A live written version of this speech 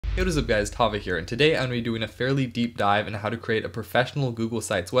Hey, what is up guys, Tava here, and today I'm going to be doing a fairly deep dive into how to create a professional Google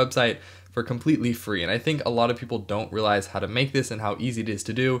Sites website for completely free. And I think a lot of people don't realize how to make this and how easy it is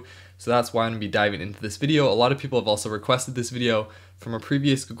to do, so that's why I'm going to be diving into this video. A lot of people have also requested this video from a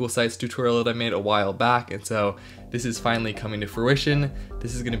previous Google Sites tutorial that I made a while back, and so this is finally coming to fruition.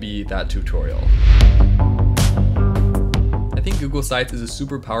 This is going to be that tutorial. I think Google Sites is a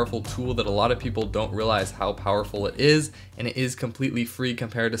super powerful tool that a lot of people don't realize how powerful it is, and it is completely free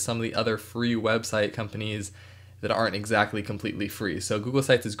compared to some of the other free website companies that aren't exactly completely free. So Google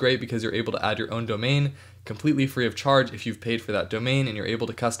Sites is great because you're able to add your own domain completely free of charge if you've paid for that domain, and you're able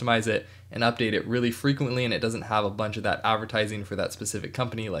to customize it and update it really frequently, and it doesn't have a bunch of that advertising for that specific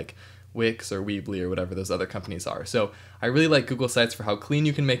company like Wix or Weebly or whatever those other companies are. So I really like Google Sites for how clean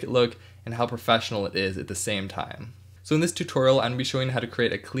you can make it look and how professional it is at the same time. So in this tutorial, I'm going to be showing you how to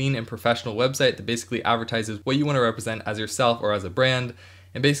create a clean and professional website that basically advertises what you want to represent as yourself or as a brand,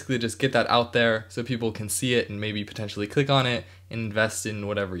 and basically just get that out there so people can see it and maybe potentially click on it and invest in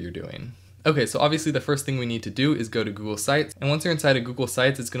whatever you're doing. Okay, so obviously the first thing we need to do is go to Google Sites, and once you're inside of Google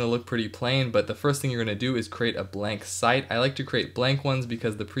Sites, it's going to look pretty plain, but the first thing you're going to do is create a blank site. I like to create blank ones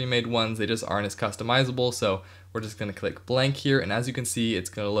because the pre-made ones, they just aren't as customizable, so we're just going to click blank here, and as you can see,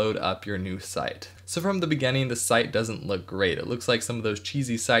 it's going to load up your new site. So from the beginning, the site doesn't look great. It looks like some of those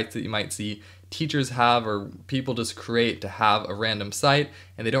cheesy sites that you might see teachers have or people just create to have a random site,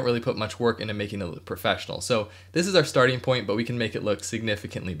 and they don't really put much work into making it look professional. So this is our starting point, but we can make it look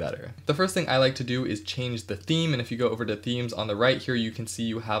significantly better. The first thing I like to do is change the theme, and if you go over to themes on the right here, you can see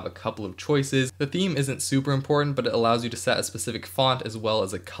you have a couple of choices. The theme isn't super important, but it allows you to set a specific font as well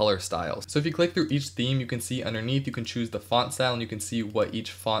as a color style. So if you click through each theme, you can see underneath you can choose the font style, and you can see what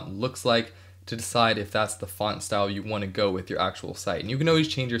each font looks like to decide if that's the font style you want to go with your actual site. And you can always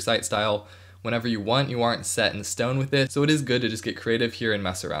change your site style whenever you want. You aren't set in stone with it, so it is good to just get creative here and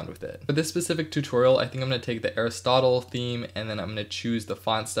mess around with it. For this specific tutorial, I think I'm going to take the Aristotle theme, and then I'm going to choose the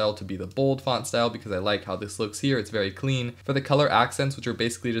font style to be the bold font style because I like how this looks here. It's very clean. For the color accents, which are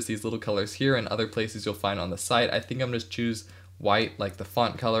basically just these little colors here and other places you'll find on the site, I think I'm going to choose white like the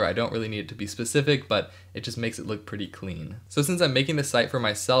font color. I don't really need it to be specific, but it just makes it look pretty clean. So since I'm making the site for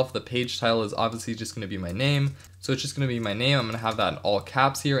myself, the page title is obviously just going to be my name. So it's just going to be my name. I'm going to have that in all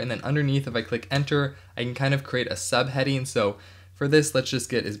caps here, and then underneath, if I click enter, I can kind of create a subheading. So for this, let's just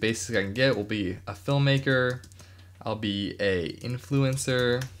get as basic as I can get. Will be a filmmaker, I'll be a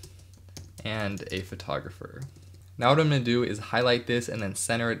influencer, and a photographer. Now what I'm going to do is highlight this and then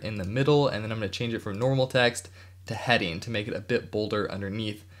center it in the middle, and then I'm going to change it from normal text to heading to make it a bit bolder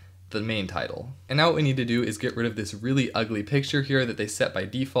underneath the main title. And now what we need to do is get rid of this really ugly picture here that they set by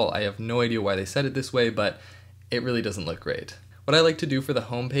default. I have no idea why they set it this way, but it really doesn't look great. What I like to do for the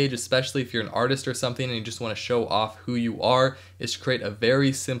homepage, especially if you're an artist or something and you just want to show off who you are, is to create a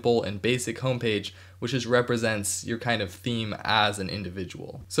very simple and basic homepage which just represents your kind of theme as an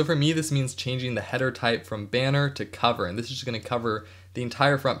individual. So for me, this means changing the header type from banner to cover, and this is just going to cover the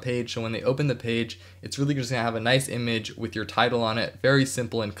entire front page, so when they open the page, it's really just going to have a nice image with your title on it, very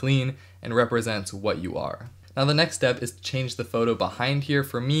simple and clean, and represents what you are. Now the next step is to change the photo behind here.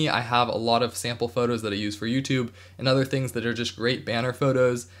 For me, I have a lot of sample photos that I use for YouTube and other things that are just great banner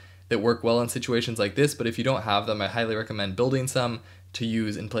photos that work well in situations like this, but if you don't have them, I highly recommend building some to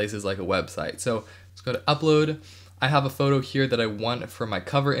use in places like a website. So let's go to upload. I have a photo here that I want for my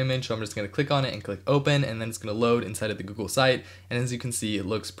cover image, so I'm just going to click on it and click open, and then it's going to load inside of the Google site, and as you can see, it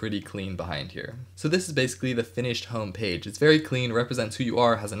looks pretty clean behind here. So this is basically the finished home page. It's very clean, represents who you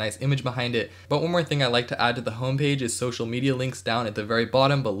are, has a nice image behind it, but one more thing I like to add to the home page is social media links down at the very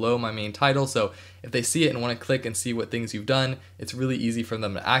bottom below my main title, so if they see it and want to click and see what things you've done, it's really easy for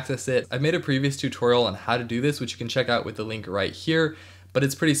them to access it. I've made a previous tutorial on how to do this, which you can check out with the link right here, but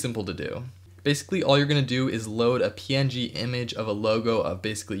it's pretty simple to do. Basically, all you're going to do is load a PNG image of a logo of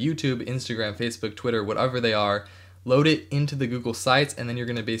basically YouTube, Instagram, Facebook, Twitter, whatever they are, load it into the Google Sites, and then you're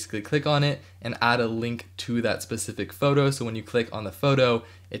going to basically click on it and add a link to that specific photo. So when you click on the photo,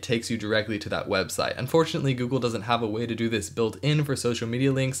 it takes you directly to that website. Unfortunately, Google doesn't have a way to do this built in for social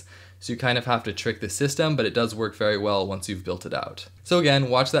media links, so you kind of have to trick the system, but it does work very well once you've built it out. So again,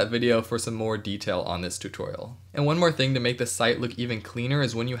 watch that video for some more detail on this tutorial. And one more thing to make the site look even cleaner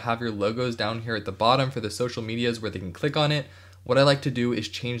is when you have your logos down here at the bottom for the social medias where they can click on it, what I like to do is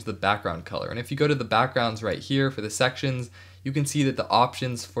change the background color. And if you go to the backgrounds right here for the sections, you can see that the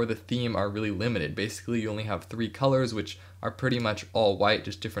options for the theme are really limited. Basically, you only have 3 colors, which are pretty much all white,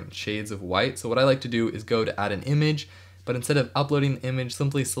 just different shades of white. So what I like to do is go to add an image, but instead of uploading the image,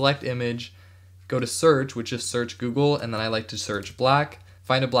 simply select image, go to search, which is search Google, and then I like to search black,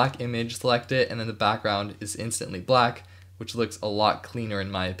 find a black image, select it, and then the background is instantly black, which looks a lot cleaner in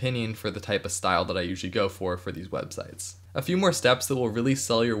my opinion for the type of style that I usually go for these websites. A few more steps that will really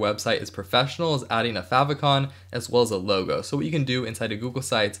sell your website as professional is adding a favicon as well as a logo. So what you can do inside of Google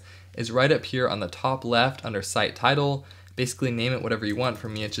Sites is right up here on the top left under site title, basically name it whatever you want. For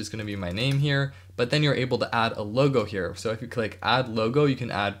me, it's just going to be my name here, but then you're able to add a logo here. So if you click add logo, you can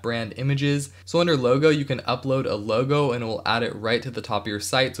add brand images. So under logo, you can upload a logo and it will add it right to the top of your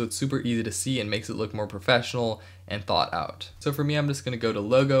site. So it's super easy to see and makes it look more professional and thought out. So for me, I'm just going to go to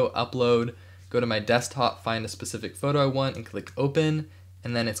logo, upload, go to my desktop, find a specific photo I want and click open,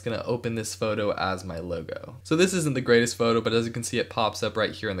 and then it's going to open this photo as my logo. So this isn't the greatest photo, but as you can see, it pops up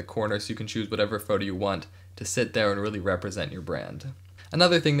right here in the corner, so you can choose whatever photo you want to sit there and really represent your brand.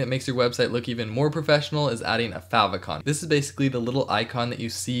 Another thing that makes your website look even more professional is adding a favicon. This is basically the little icon that you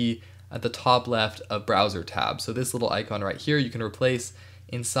see at the top left of browser tab. So this little icon right here, you can replace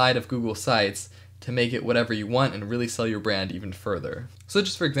inside of Google Sites to make it whatever you want and really sell your brand even further. So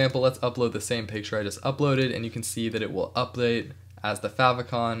just for example, let's upload the same picture I just uploaded, and you can see that it will update as the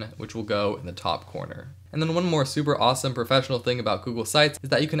favicon, which will go in the top corner. And then one more super awesome professional thing about Google Sites is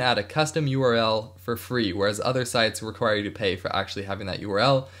that you can add a custom URL for free, whereas other sites require you to pay for actually having that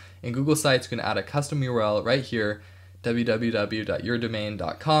URL. In Google Sites, you can add a custom URL right here,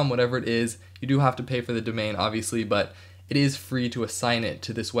 www.yourdomain.com, whatever it is. You do have to pay for the domain, obviously, but it is free to assign it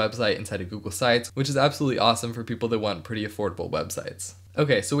to this website inside of Google Sites, which is absolutely awesome for people that want pretty affordable websites.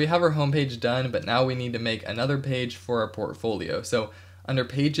 Okay, so we have our homepage done, but now we need to make another page for our portfolio. So under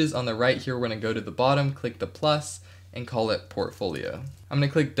pages on the right here, we're going to go to the bottom, click the plus, and call it portfolio. I'm going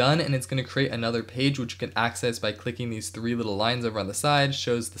to click done, and it's going to create another page which you can access by clicking these three little lines over on the side,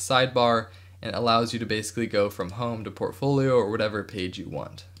 shows the sidebar, and it allows you to basically go from home to portfolio or whatever page you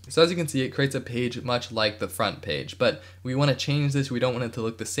want. So as you can see, it creates a page much like the front page, but we want to change this. We don't want it to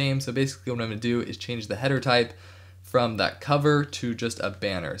look the same. So basically what I'm going to do is change the header type from that cover to just a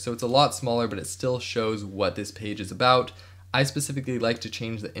banner. So it's a lot smaller, but it still shows what this page is about. I specifically like to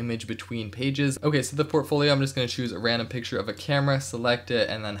change the image between pages. Okay, so the portfolio, I'm just going to choose a random picture of a camera, select it,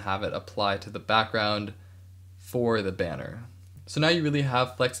 and then have it apply to the background for the banner. So now you really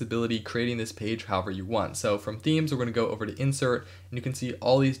have flexibility creating this page however you want. So from themes, we're going to go over to insert, and you can see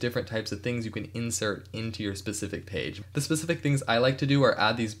all these different types of things you can insert into your specific page. The specific things I like to do are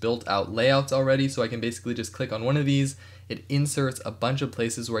add these built out layouts already, so I can basically just click on one of these. It inserts a bunch of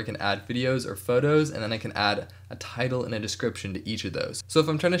places where I can add videos or photos, and then I can add a title and a description to each of those. So if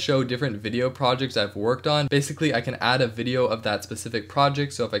I'm trying to show different video projects I've worked on, basically I can add a video of that specific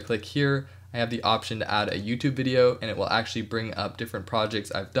project. So if I click here, I have the option to add a YouTube video, and it will actually bring up different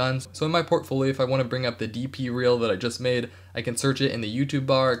projects I've done. So in my portfolio, if I want to bring up the DP reel that I just made, I can search it in the YouTube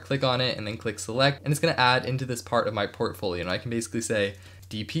bar, click on it, and then click select, and it's going to add into this part of my portfolio. And I can basically say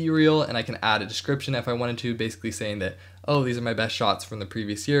DP reel, and I can add a description if I wanted to, basically saying that, oh, these are my best shots from the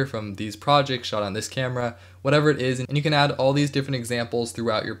previous year from these projects shot on this camera, whatever it is. And you can add all these different examples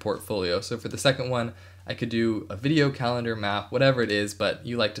throughout your portfolio. So for the second one, I could do a video, calendar, map, whatever it is, but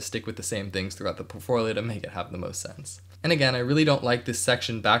you like to stick with the same things throughout the portfolio to make it have the most sense. And again, I really don't like this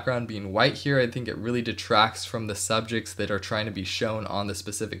section background being white here. I think it really detracts from the subjects that are trying to be shown on the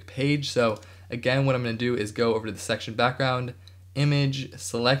specific page. So again, what I'm going to do is go over to the section background, image,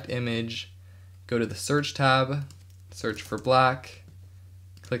 select image, go to the search tab, search for black,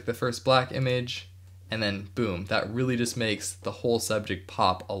 click the first black image, and then boom, that really just makes the whole subject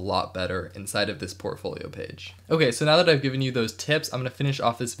pop a lot better inside of this portfolio page. Okay, so now that I've given you those tips, I'm gonna finish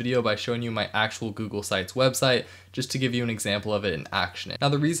off this video by showing you my actual Google Sites website, just to give you an example of it in action. Now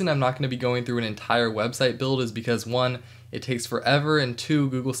the reason I'm not gonna be going through an entire website build is because one, it takes forever, and two,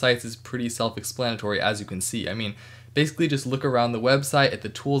 Google Sites is pretty self-explanatory as you can see. I mean, basically just look around the website at the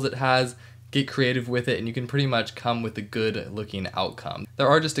tools it has, get creative with it, and you can pretty much come with a good looking outcome. There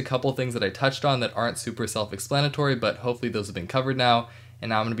are just a couple things that I touched on that aren't super self-explanatory, but hopefully those have been covered now. And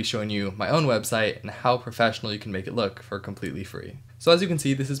now I'm going to be showing you my own website and how professional you can make it look for completely free. So as you can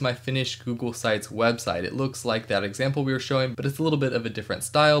see, this is my finished Google Sites website. It looks like that example we were showing, but it's a little bit of a different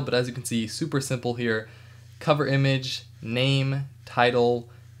style. But as you can see, super simple here. Cover image, name, title,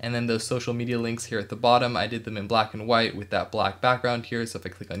 and then those social media links here at the bottom. I did them in black and white with that black background here. So if I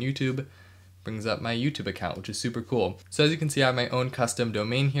click on YouTube, brings up my YouTube account, which is super cool. So as you can see, I have my own custom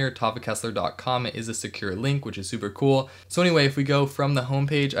domain here, tavakessler.com. It is a secure link, which is super cool. So anyway, if we go from the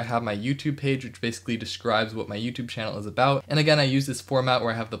homepage, I have my YouTube page, which basically describes what my YouTube channel is about. And again, I use this format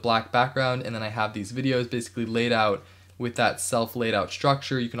where I have the black background, and then I have these videos basically laid out with that self-laid out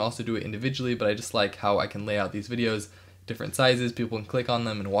structure. You can also do it individually, but I just like how I can lay out these videos different sizes. People can click on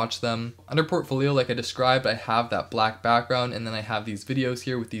them and watch them. Under portfolio, like I described, I have that black background, and then I have these videos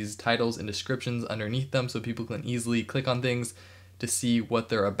here with these titles and descriptions underneath them so people can easily click on things to see what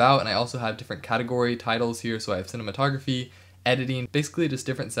they're about. And I also have different category titles here, so I have cinematography, editing, basically just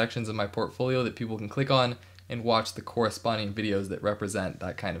different sections of my portfolio that people can click on and watch the corresponding videos that represent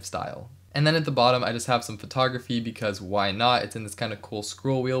that kind of style. And then at the bottom, I just have some photography because why not? It's in this kind of cool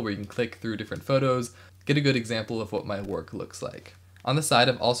scroll wheel where you can click through different photos, get a good example of what my work looks like. On the side,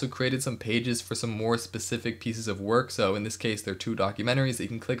 I've also created some pages for some more specific pieces of work. So in this case, there are 2 documentaries that you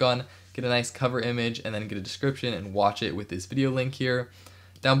can click on, get a nice cover image, and then get a description and watch it with this video link here.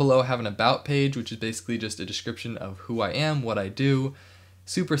 Down below, I have an about page, which is basically just a description of who I am, what I do.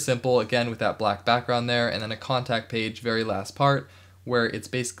 Super simple, again, with that black background there. And then a contact page, very last part, where it's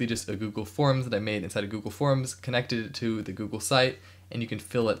basically just a Google Forms that I made inside of Google Forms, connected it to the Google site, and you can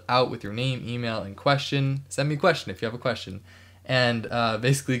fill it out with your name, email, and question. Send me a question if you have a question. And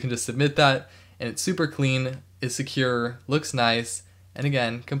basically you can just submit that, and it's super clean, is secure, looks nice, and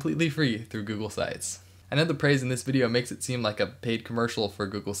again, completely free through Google Sites. I know the praise in this video makes it seem like a paid commercial for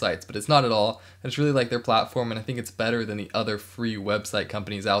Google Sites, but it's not at all. I just really like their platform, and I think it's better than the other free website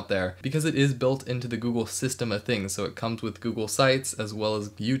companies out there because it is built into the Google system of things. So it comes with Google Sites as well as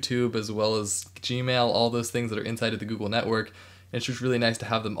YouTube, as well as Gmail, all those things that are inside of the Google network. And it's just really nice to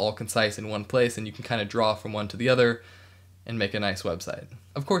have them all concise in one place, and you can kind of draw from one to the other and make a nice website.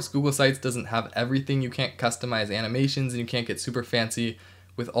 Of course, Google Sites doesn't have everything. You can't customize animations and you can't get super fancy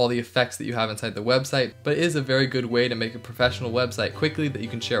with all the effects that you have inside the website, but it is a very good way to make a professional website quickly that you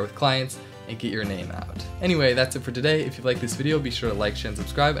can share with clients and get your name out. Anyway, that's it for today. If you like this video, be sure to like, share, and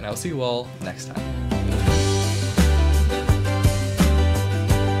subscribe, and I'll see you all next time.